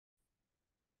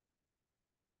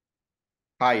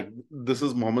Hi, this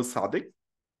is Mohammed Sadiq.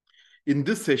 In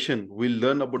this session, we'll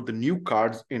learn about the new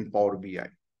cards in Power BI.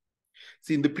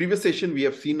 See, in the previous session, we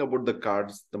have seen about the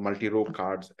cards, the multi-row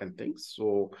cards and things.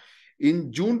 So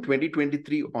in June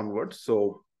 2023 onwards,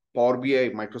 so Power BI,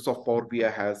 Microsoft Power BI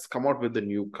has come out with the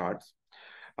new cards,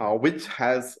 which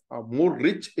has more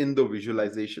rich in the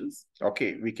visualizations.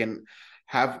 Okay, we can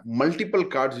have multiple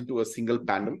cards into a single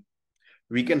panel.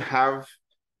 We can have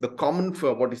the common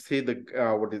for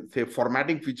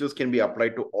formatting features can be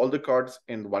applied to all the cards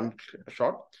in one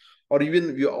shot, or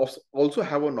even we also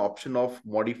have an option of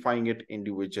modifying it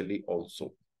individually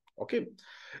also. Okay,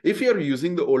 if you are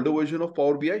using the older version of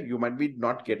Power BI, you might be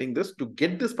not getting this. To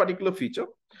get this particular feature,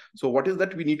 so what is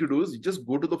that we need to do is just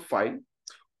go to the file,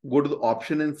 go to the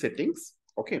option and settings.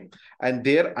 Okay, and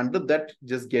there under that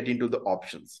just get into the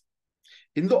options.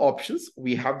 In the options,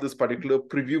 we have this particular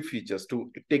preview features to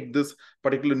take this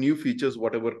particular new features,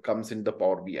 whatever comes in the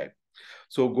Power BI.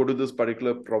 So go to this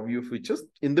particular preview features.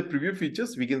 In the preview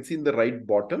features, we can see in the right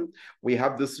bottom, we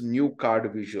have this new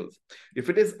card visuals. If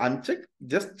it is unchecked,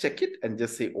 just check it and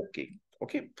just say okay.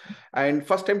 Okay. And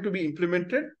first time to be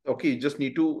implemented, okay, you just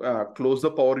need to close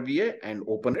the Power BI and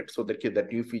open it so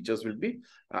that new features will be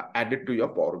added to your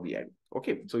Power BI.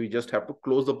 Okay. So you just have to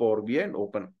close the Power BI and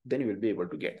open, then you will be able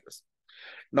to get this.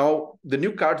 Now, the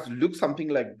new cards look something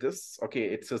like this. Okay,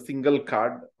 it's a single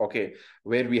card, okay,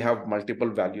 where we have multiple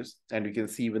values, and you can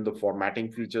see even the formatting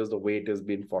features, the way it has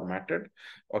been formatted.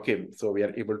 Okay, so we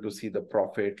are able to see the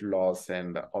profit, loss,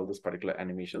 and all those particular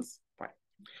animations. Fine.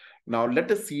 Now, let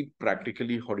us see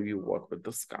practically how do you work with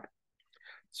this card.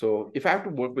 So if I have to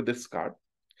work with this card,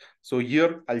 so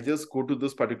here I'll just go to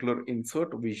this particular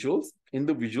insert visuals. In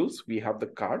the visuals, we have the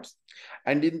cards.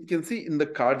 And you can see in the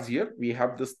cards here, we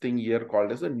have this thing here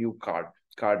called as a new card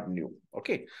new.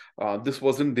 Okay. This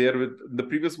wasn't there with the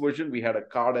previous version. We had a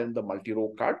card and the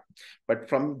multi-row card. But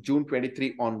from June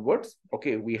 23 onwards,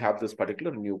 okay, we have this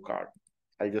particular new card.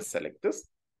 I'll just select this.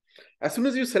 As soon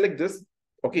as you select this,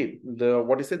 okay, the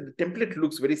template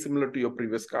looks very similar to your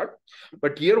previous card.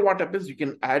 But here what happens, you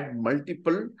can add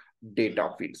multiple data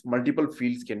fields. Multiple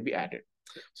fields can be added.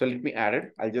 So let me add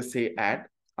it. I'll just say add.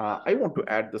 I want to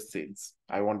add the sales.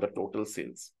 I want the total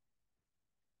sales.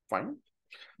 Fine.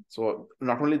 So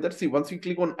not only that, see, once you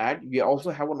click on add, we also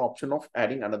have an option of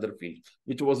adding another field,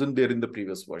 which wasn't there in the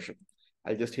previous version.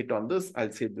 I'll just hit on this.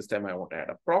 I'll say this time I want to add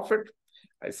a profit.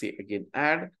 I say again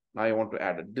add. Now I want to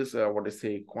add this,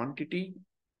 quantity.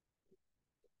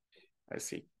 I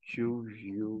say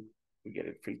you get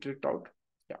it filtered out.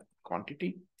 Yeah,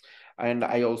 quantity. And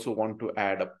I also want to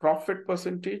add a profit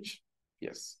percentage.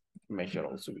 Yes, measure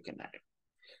also we can add it.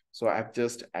 So I've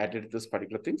just added this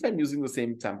particular things. I'm using the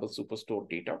same sample superstore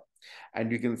data.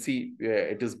 And you can see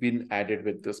it has been added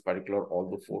with this particular, all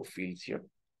the 4 fields here.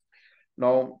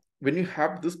 Now, when you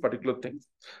have this particular thing,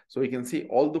 so you can see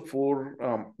all the 4,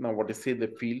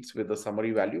 the fields with the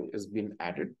summary value is being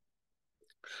added.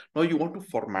 Now you want to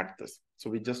format this. So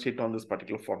we just hit on this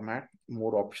particular format,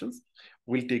 more options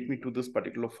will take me to this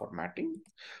particular formatting.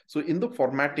 So in the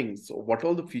formatting, so what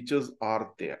all the features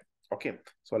are there? Okay,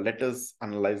 so let us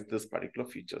analyze this particular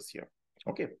features here.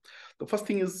 Okay, the first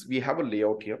thing is we have a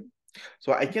layout here.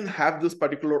 So I can have this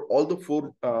particular, all the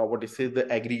 4, the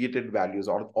aggregated values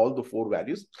or all the 4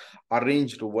 values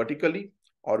arranged vertically,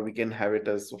 or we can have it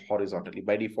as horizontally.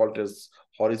 By default is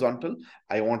horizontal.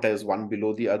 I want as one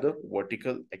below the other,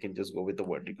 vertical. I can just go with the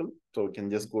vertical. So we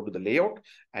can just go to the layout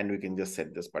and we can just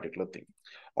set this particular thing.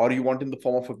 Or you want in the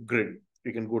form of a grid,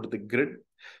 you can go to the grid.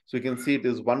 So you can see it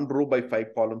is 1 row by 5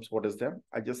 columns. What is there?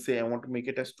 I just say I want to make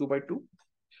it as 2 by 2,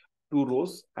 2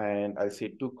 rows, and I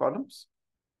say 2 columns.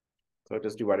 So it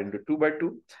is divided into 2 by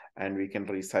 2, and we can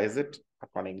resize it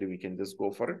accordingly. We can just go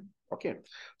for it. Okay.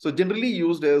 So generally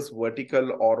used as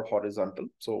vertical or horizontal.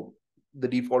 So the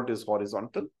default is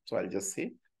horizontal. So I'll just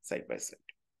say side by side.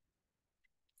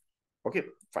 Okay,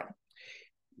 fine.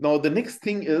 Now the next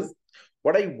thing is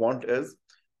what I want is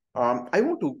I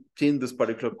want to change this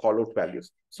particular callout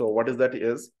values. So what is that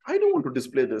is I don't want to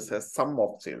display this as sum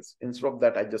of sales. Instead of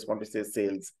that, I just want to say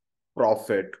sales,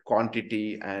 profit,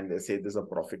 quantity, and say this is a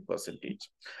profit percentage.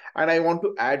 And I want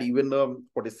to add even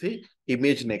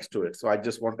image next to it. So I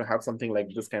just want to have something like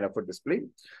this kind of a display.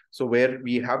 So where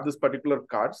we have this particular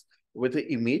cards with the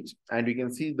image, and you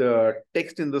can see the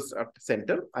text in this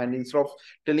center. And instead of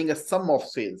telling a sum of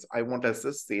sales, I want as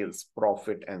a sales,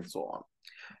 profit, and so on.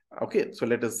 Okay, so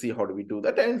let us see how do we do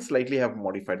that, and slightly have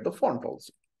modified the font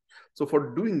also. So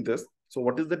for doing this, so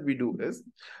what is that we do is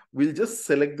we'll just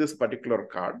select this particular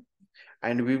card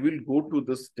and we will go to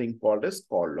this thing called as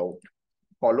callout.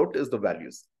 Callout is the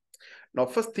values. Now,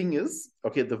 first thing is,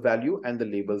 okay, the value and the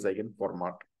labels I can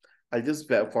format. I'll just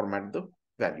format the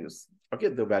values. Okay,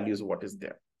 the values what is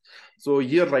there. So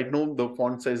here right now the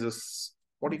font size is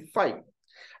 45.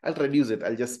 I'll reduce it.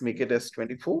 I'll just make it as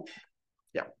 24.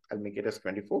 Yeah, I'll make it as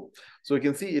 24. So you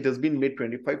can see it has been made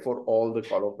 25 for all the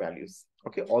color values.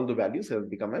 Okay, all the values have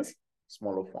become as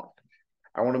smaller font.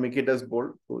 I want to make it as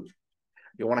bold. Good.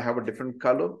 You want to have a different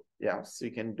color? Yeah, so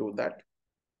you can do that.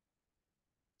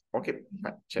 Okay,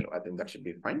 fine. I think that should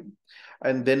be fine.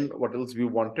 And then what else we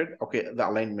wanted? Okay, the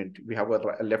alignment. We have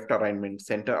a left alignment,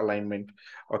 center alignment,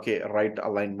 okay, right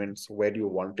alignments. Where do you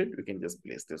want it? We can just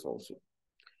place this also.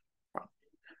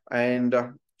 And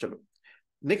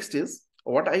next is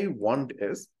what I want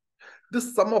is the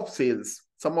sum of sales,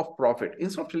 sum of profit.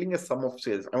 Instead of telling a sum of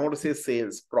sales, I want to say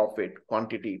sales, profit,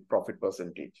 quantity, profit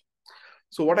percentage.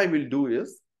 So what I will do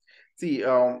is, see,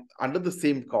 under the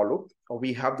same column,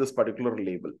 we have this particular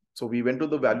label. So we went to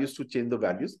the values to change the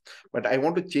values, but I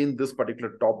want to change this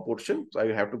particular top portion. So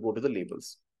I have to go to the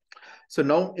labels. So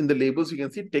now in the labels, you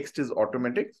can see text is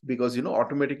automatic because,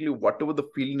 automatically whatever the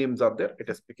field names are there, it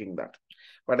is picking that.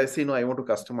 But I say, no, I want to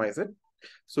customize it.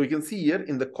 So you can see here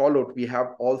in the callout, we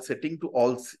have all setting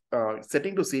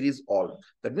to series all.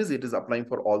 That means it is applying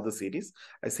for all the series.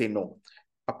 I say no,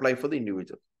 apply for the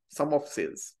individual. Sum of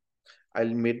sales. I'll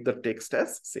make the text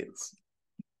as sales.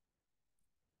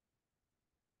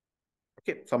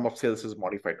 Okay, sum of sales is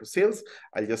modified to sales.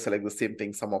 I'll just select the same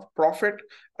thing, sum of profit.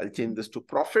 I'll change this to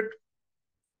profit.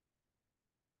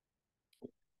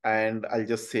 And I'll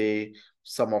just say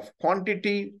sum of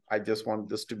quantity. I just want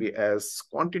this to be as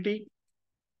quantity.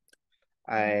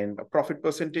 And profit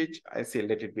percentage, I say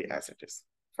let it be as it is.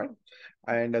 Fine.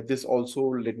 And this also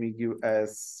let me give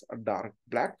as a dark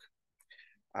black.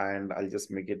 And I'll just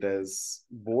make it as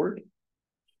bold.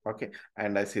 Okay.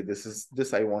 And I say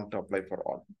this I want to apply for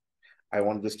all. I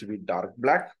want this to be dark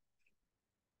black.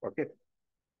 Okay.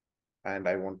 And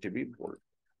I want to be bold.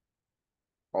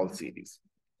 All series.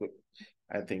 Good.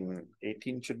 I think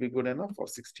 18 should be good enough, or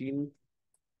 16.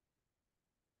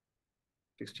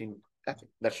 16. I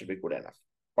think that should be good enough.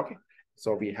 Okay.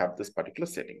 So we have this particular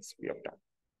settings we have done.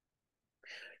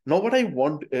 Now what I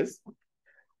want is,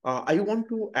 I want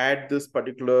to add this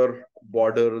particular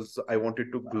borders. I want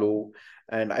it to glow,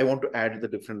 and I want to add the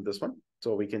different this one.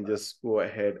 So we can just go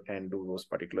ahead and do those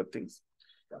particular things.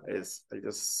 I'll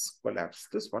just collapse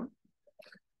this one.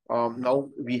 Now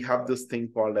we have this thing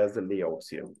called as the layouts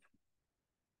here.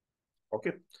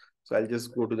 Okay, so I'll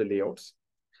just go to the layouts,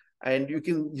 and you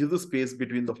can use the space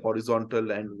between the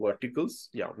horizontal and verticals.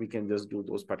 Yeah, we can just do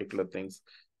those particular things.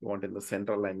 You want in the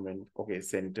center alignment, okay,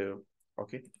 center,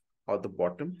 okay, or the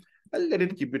bottom. I'll let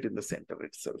it keep it in the center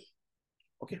itself.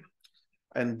 Okay.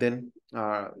 And then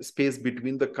space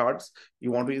between the cards.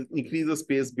 You want to increase the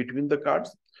space between the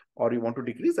cards, or you want to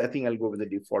decrease? I think I'll go with the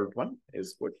default one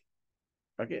is good.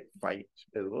 Okay, 5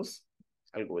 is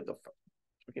I'll go with the 5.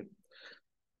 Okay.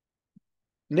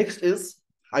 Next is,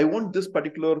 I want this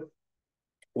particular,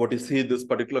 this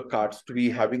particular cards to be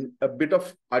having a bit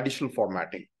of additional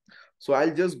formatting. So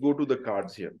I'll just go to the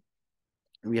cards here.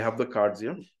 We have the cards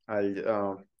here.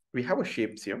 We have a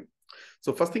shapes here.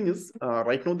 So first thing is,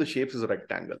 right now the shapes is a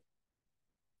rectangle.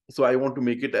 So I want to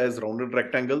make it as rounded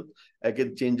rectangle. I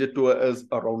can change it to as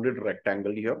a rounded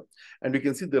rectangle here. And you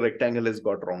can see the rectangle has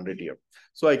got rounded here.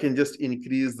 So I can just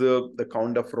increase the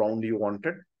count of round you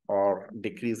wanted, or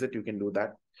decrease it. You can do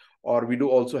that. Or we do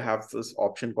also have this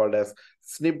option called as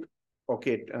snipped,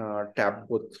 okay, tab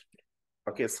both.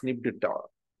 Okay, snipped it down.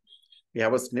 We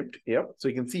have a snipped here. So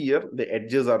you can see here, the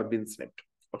edges are being snipped.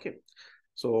 Okay.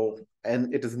 So,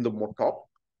 and it is in the more top.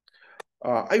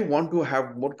 I want to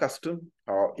have more custom.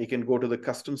 You can go to the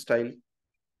custom style.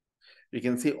 You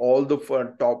can see all the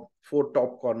four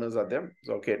top corners are there.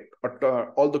 So, okay,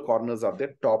 all the corners are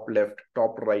there. Top left,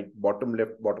 top right, bottom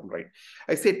left, bottom right.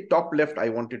 I say top left, I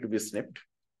want it to be snipped.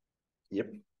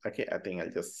 Yep. Okay, I think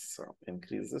I'll just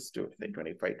increase this to like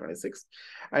 25, 26.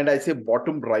 And I say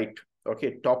bottom right.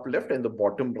 Okay, top left and the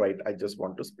bottom right, I just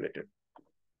want to split it.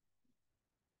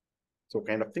 So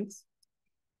kind of things.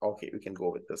 Okay, we can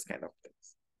go with this kind of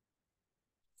things.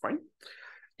 Fine.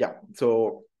 Yeah,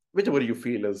 so whichever you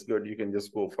feel is good, you can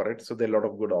just go for it. So there are a lot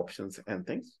of good options and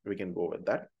things. We can go with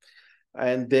that.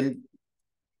 And then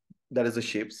that is the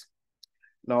shapes.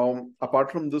 Now,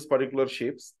 apart from this particular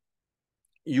shapes,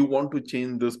 you want to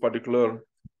change this particular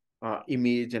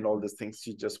image and all these things.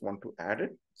 You just want to add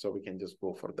it. So we can just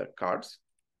go for the cards.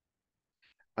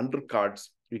 Under cards,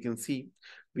 you can see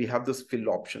we have this fill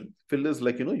option. Fill is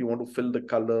like, you want to fill the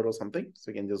color or something.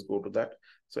 So you can just go to that.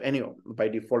 So anyhow, by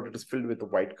default, it is filled with a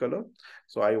white color.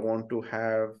 So I want to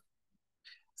have,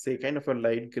 say, kind of a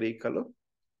light gray color.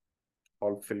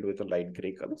 all filled with a light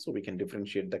gray color, so we can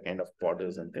differentiate the kind of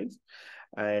borders and things.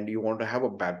 And you want to have a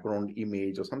background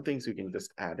image or something, so you can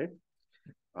just add it.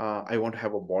 I want to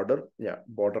have a border, yeah,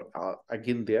 border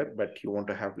again there, but you want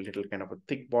to have little kind of a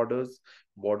thick borders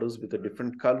with the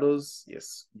different colors.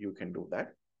 Yes, you can do that.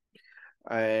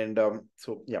 And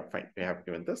so yeah, fine, we have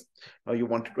given this. Now you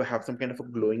wanted to have some kind of a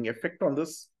glowing effect on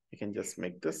this, you can just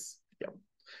make this, yeah.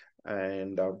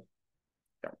 And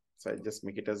yeah, so I just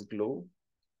make it as glow.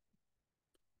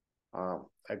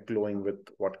 Glowing with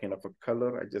what kind of a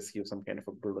color? I just give some kind of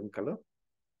a golden color.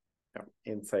 Yeah.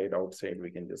 Inside, outside,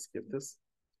 we can just give this.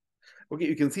 Okay,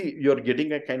 you can see you're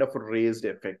getting a kind of a raised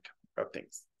effect of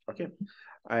things. Okay,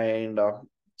 and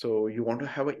so you want to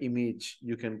have an image,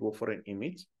 you can go for an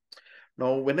image.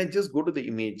 Now, when I just go to the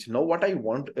image, now what I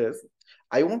want is,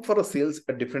 I want for a sales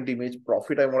a different image,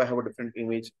 profit I want to have a different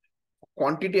image,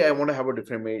 quantity I want to have a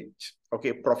different image.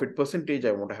 Okay, profit percentage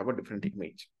I want to have a different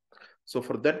image. So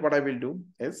for that, what I will do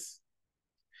is,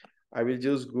 I will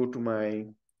just go to my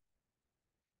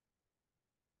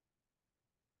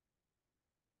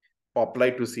apply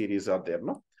to series are there,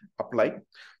 no? Apply.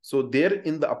 So there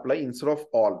in the apply, instead of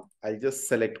all, I'll just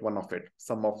select one of it,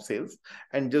 sum of sales,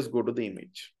 and just go to the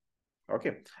image.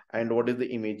 Okay. And what is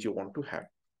the image you want to have?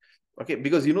 Okay.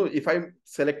 Because, you know, if I'm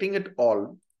selecting it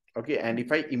all, okay, and if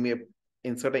I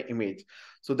insert an image,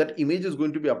 so that image is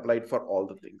going to be applied for all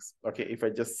the things. Okay. If I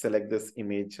just select this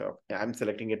image, I'm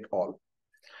selecting it all.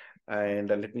 And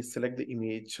let me select the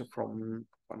image from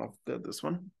one of this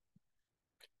one.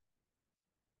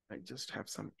 I just have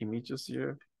some images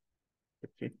here.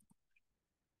 Okay.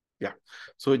 Yeah.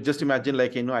 So just imagine,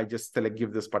 like, you know, I just select,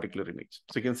 give this particular image.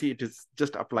 So you can see it is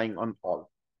just applying on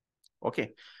all.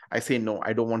 Okay. I say, no,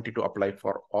 I don't want it to apply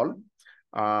for all.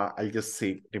 I'll just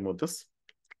say remove this.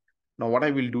 Now what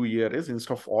I will do here is,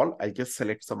 instead of all, I just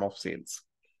select sum of sales.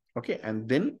 Okay. And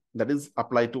then that is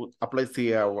apply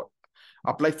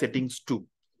settings to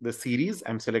the series.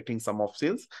 I'm selecting sum of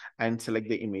sales and select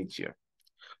the image here.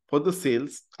 For the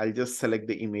sales, I'll just select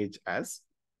the image as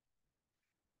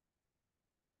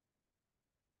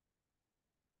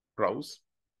browse.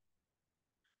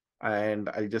 And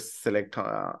I'll just select,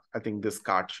 I think this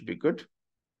card should be good.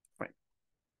 Fine.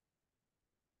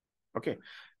 Okay.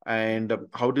 And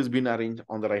how it has been arranged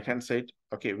on the right hand side.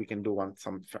 Okay, we can do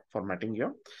some formatting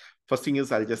here. First thing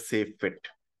is, I'll just say fit.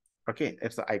 Okay,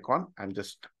 it's the icon. I'm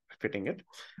just fitting it.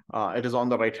 It is on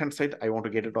the right hand side. I want to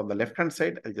get it on the left hand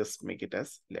side. I'll just make it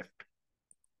as left.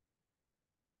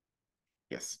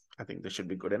 Yes, I think this should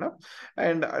be good enough.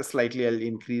 And slightly I'll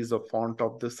increase the font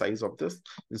of the size of this.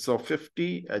 So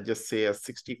 50, I just say a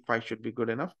 65 should be good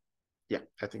enough. Yeah,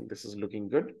 I think this is looking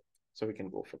good. So we can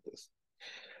go for this.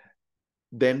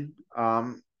 Then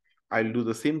I'll do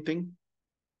the same thing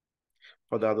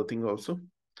for the other thing also.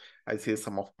 I say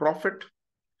sum of profit.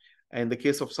 And in the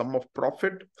case of sum of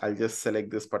profit, I'll just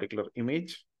select this particular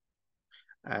image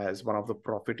as one of the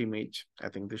profit image. I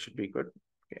think this should be good.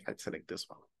 Okay, I'll select this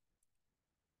one.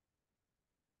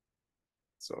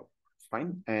 So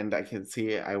fine. And I can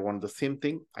say I want the same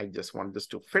thing. I just want this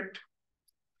to fit.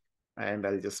 And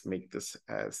I'll just make this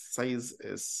as size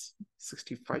is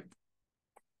 65.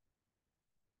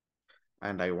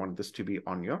 And I want this to be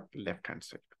on your left-hand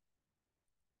side.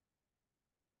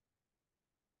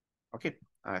 Okay,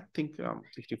 I think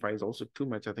 65 is also too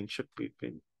much. I think should be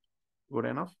good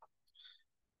enough.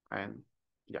 And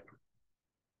yeah,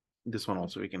 this one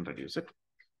also we can reduce it.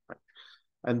 Right.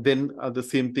 And then the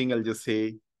same thing, I'll just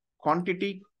say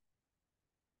quantity.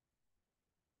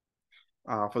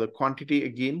 For the quantity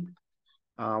again,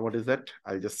 what is that?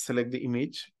 I'll just select the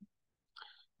image.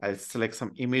 I'll select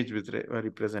some image with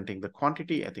representing the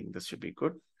quantity. I think this should be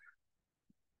good.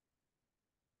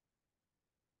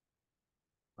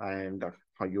 And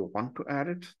how you want to add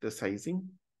it, the sizing.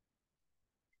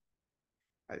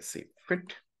 I say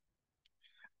fit.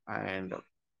 And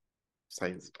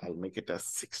size, I'll make it as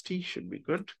 60, should be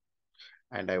good.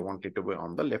 And I want it to be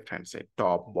on the left-hand side,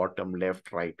 top, bottom,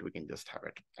 left, right, we can just have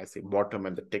it. I say bottom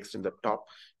and the text in the top,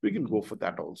 we can go for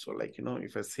that also. Like, you know,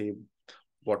 if I say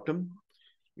bottom,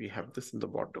 we have this in the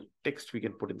bottom. Text we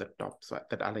can put in the top. So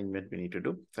that alignment we need to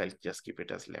do. So I'll just keep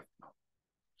it as left now.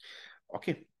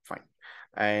 Okay, fine.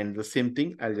 And the same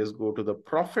thing, I'll just go to the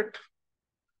profit.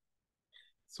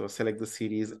 So select the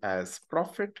series as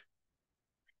profit.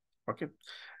 Okay.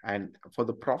 And for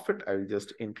the profit, I will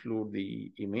just include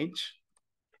the image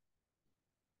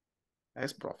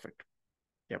as profit.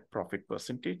 Yeah, profit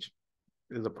percentage.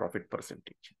 This is the profit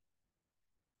percentage.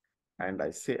 And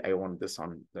I say I want this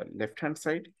on the left-hand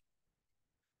side.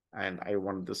 And I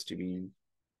want this to be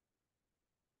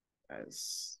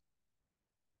as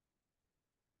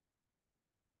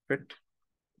fit.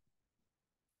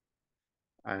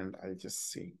 And I'll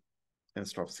just see,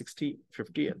 instead of 60,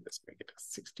 50, and let's make it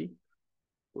 60.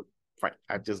 Good. Fine.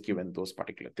 I've just given those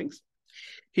particular things.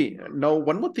 Okay. Now,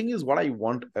 one more thing is what I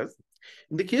want is,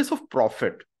 in the case of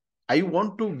profit, I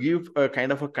want to give a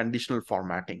kind of a conditional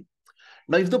formatting.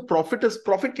 Now, if the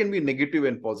profit can be negative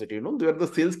and positive, where the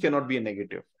sales cannot be a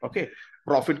negative. Okay.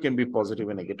 Profit can be positive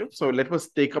and negative. So let us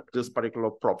take up this particular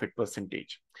profit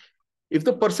percentage. If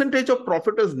the percentage of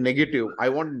profit is negative, I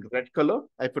want in red color.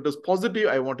 If it is positive,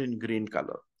 I want in green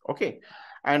color. Okay.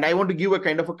 And I want to give a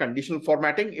kind of a conditional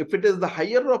formatting. If it is the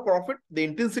higher the profit, the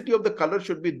intensity of the color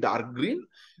should be dark green.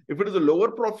 If it is a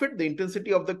lower profit, the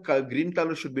intensity of the green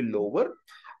color should be lower.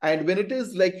 And when it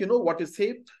is like, what is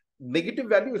say, negative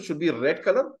value, it should be red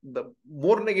color. The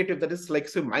more negative, that is like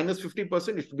say minus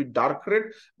 50%, it should be dark red,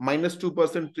 minus 2%,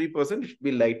 3%, it should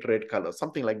be light red color.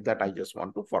 Something like that, I just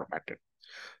want to format it.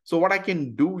 So what I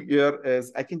can do here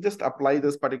is I can just apply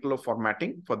this particular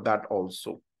formatting for that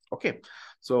also. Okay.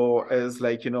 So as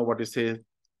like, what you say,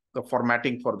 the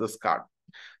formatting for this card.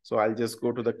 So I'll just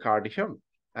go to the card here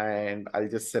and I'll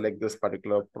just select this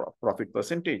particular profit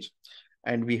percentage.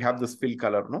 And we have this fill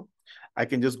color, no? I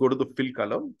can just go to the fill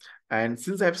color. And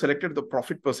since I've selected the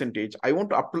profit percentage, I want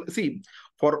to apply, see,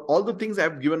 for all the things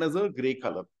I've given as a gray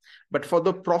color. But for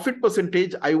the profit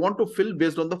percentage, I want to fill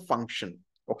based on the function.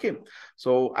 Okay,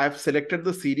 so I've selected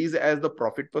the series as the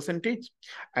profit percentage,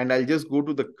 and I'll just go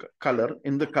to the color.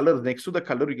 In the color, next to the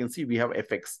color, you can see we have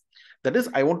FX. That is,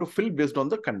 I want to fill based on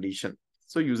the condition.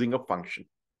 So using a function.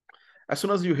 As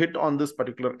soon as you hit on this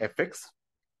particular FX,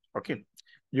 okay,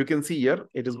 you can see here,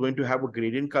 it is going to have a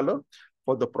gradient color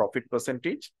for the profit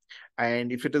percentage.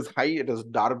 And if it is high, it is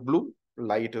dark blue,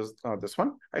 light is this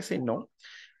one. I say no.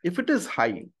 If it is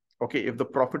high, okay, if the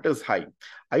profit is high,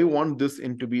 I want this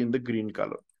to be in the green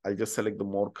color. I'll just select the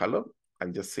more color.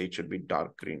 I'll just say it should be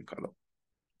dark green color.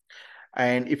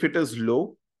 And if it is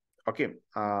low, okay,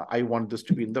 I want this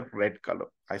to be in the red color.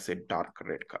 I say dark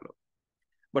red color.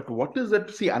 But what is that?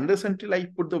 See, unless until I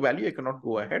put the value, I cannot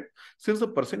go ahead. Since the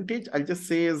percentage, I'll just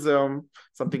say is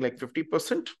something like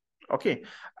 50%. Okay.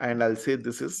 And I'll say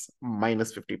this is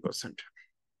minus 50%.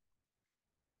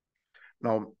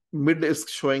 Now, mid is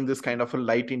showing this kind of a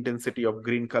light intensity of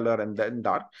green color and then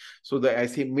dark. So I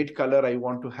say mid color, I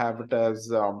want to have it as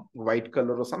white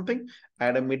color or something,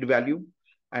 add a mid value,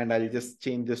 and I'll just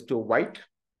change this to white.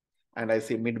 And I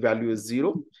say mid value is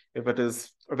 0. If it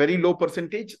is a very low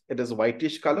percentage, it is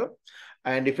whitish color.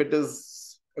 And if it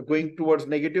is going towards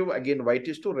negative, again,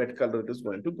 whitish to red color, it is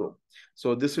going to go.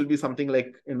 So this will be something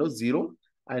like, 0.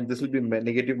 And this will be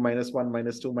negative -1,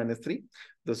 -2, -3.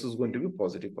 This is going to be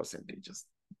positive percentages.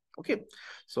 Okay.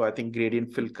 So I think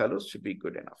gradient fill colors should be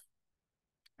good enough.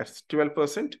 That's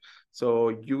 12%. So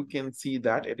you can see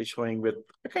that it is showing with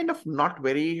a kind of not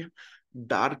very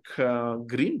dark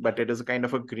green, but it is a kind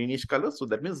of a greenish color. So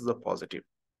that means it's a positive.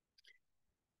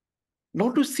 Now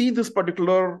to see this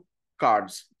particular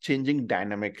cards changing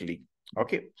dynamically.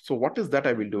 Okay, so what is that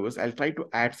I will do is I'll try to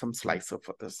add some slicer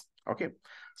for this. Okay,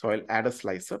 so I'll add a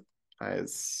slicer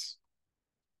as,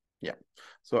 yeah.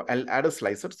 So I'll add a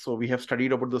slicer. So we have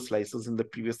studied about the slicers in the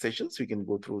previous sessions. We can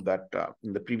go through that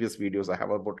in the previous videos I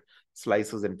have about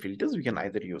slicers and filters. We can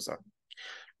either use that.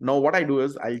 Now what I do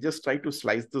is I'll just try to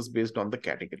slice this based on the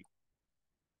category.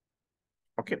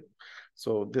 Okay,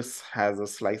 so this has a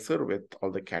slicer with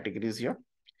all the categories here.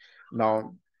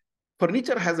 Now,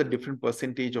 furniture has a different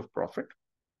percentage of profit.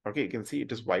 Okay, you can see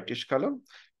it is whitish color.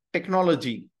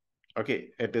 Technology,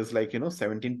 okay, it is like,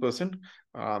 17%.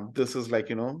 This is like,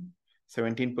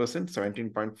 17%,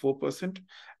 17.4%,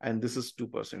 and this is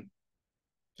 2%.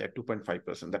 Yeah,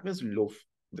 2.5%. That means low,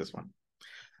 this one.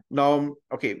 Now,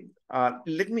 okay,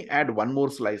 let me add one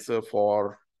more slicer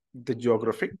for the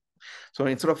geographic. So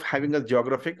instead of having a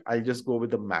geographic, I'll just go with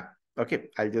the map. Okay,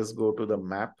 I'll just go to the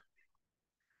map.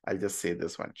 I'll just say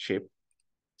this one, shape,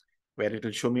 where it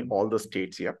will show me all the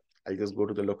states here. I'll just go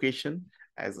to the location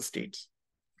as the states.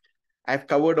 I've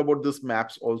covered about this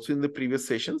maps also in the previous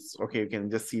sessions. Okay, you can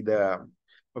just see the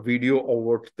video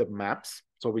over the maps.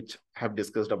 So which have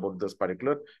discussed about this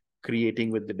particular creating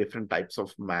with the different types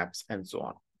of maps and so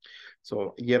on.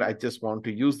 So here I just want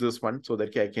to use this one so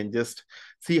that I can just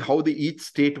see how the each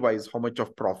state wise, how much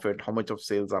of profit, how much of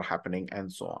sales are happening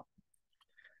and so on.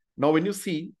 Now, when you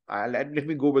see, let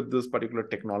me go with this particular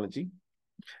technology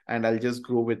and I'll just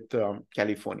go with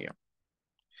California.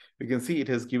 You can see it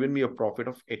has given me a profit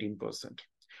of 18%.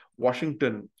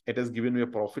 Washington, it has given me a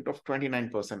profit of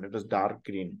 29%. It is dark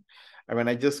green. And when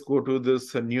I just go to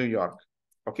this New York,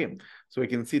 okay, so you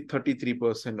can see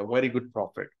 33%, a very good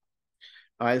profit.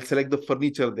 I'll select the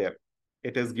furniture there.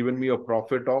 It has given me a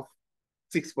profit of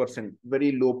 6%,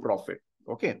 very low profit.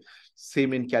 Okay.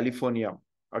 Same in California.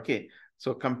 Okay.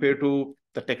 So compared to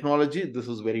the technology, this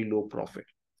is very low profit.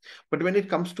 But when it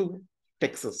comes to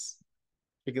Texas,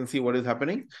 you can see what is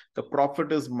happening. The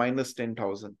profit is minus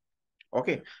 10,000.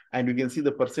 Okay. And you can see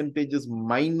the percentage is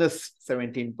minus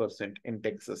 17% in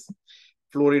Texas.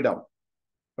 Florida,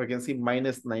 you can see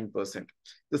minus 9%.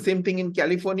 The same thing in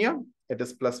California, it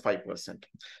is plus 5%.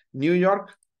 New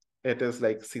York, it is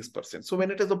like 6%. So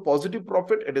when it is a positive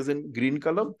profit, it is in green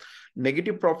color.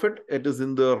 Negative profit, it is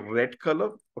in the red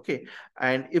color. Okay.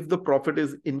 And if the profit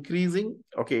is increasing,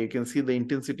 okay, you can see the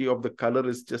intensity of the color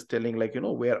is just telling like,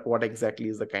 what exactly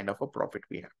is the kind of a profit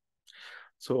we have.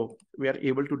 So we are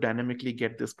able to dynamically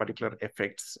get this particular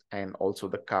effects and also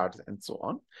the cards and so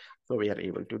on. So we are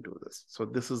able to do this. So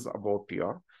this is about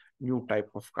your new type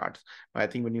of cards. I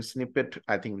think when you snip it,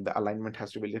 I think the alignment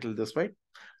has to be a little this way.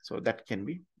 So that can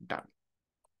be done.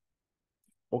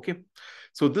 Okay.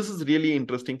 So this is really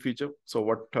interesting feature. So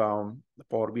what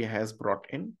Power BI has brought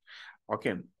in,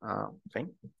 okay, thing,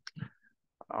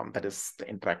 that is the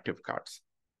interactive cards.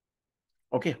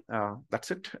 Okay,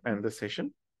 that's it in this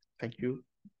session. Thank you.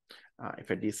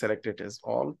 If I deselect it as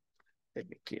all, let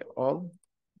me clear all.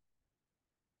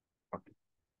 Okay.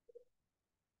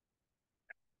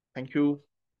 Thank you.